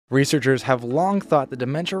Researchers have long thought that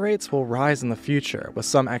dementia rates will rise in the future, with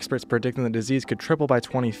some experts predicting the disease could triple by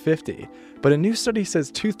 2050. But a new study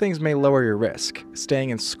says two things may lower your risk: staying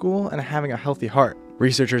in school and having a healthy heart.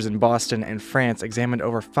 Researchers in Boston and France examined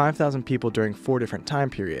over 5,000 people during 4 different time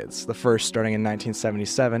periods, the first starting in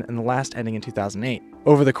 1977 and the last ending in 2008.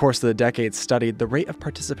 Over the course of the decades studied, the rate of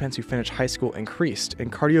participants who finished high school increased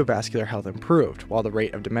and cardiovascular health improved, while the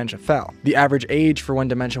rate of dementia fell. The average age for when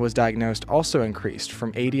dementia was diagnosed also increased,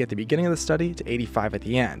 from 80 at the beginning of the study to 85 at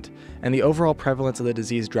the end, and the overall prevalence of the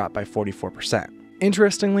disease dropped by 44%.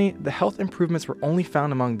 Interestingly, the health improvements were only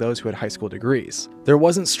found among those who had high school degrees. There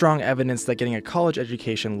wasn't strong evidence that getting a college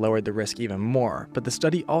education lowered the risk even more, but the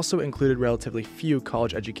study also included relatively few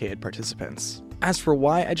college-educated participants. As for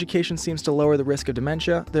why education seems to lower the risk of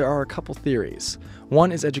dementia, there are a couple theories.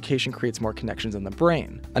 One is education creates more connections in the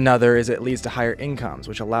brain. Another is it leads to higher incomes,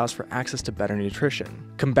 which allows for access to better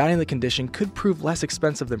nutrition. Combating the condition could prove less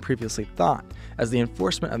expensive than previously thought, as the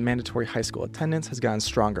enforcement of mandatory high school attendance has gotten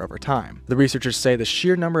stronger over time. The researchers say the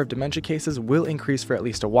sheer number of dementia cases will increase for at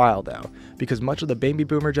least a while, though, because much of the baby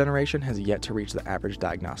boomer generation has yet to reach the average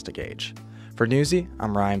diagnostic age. For Newsy,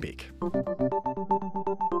 I'm Ryan Beek.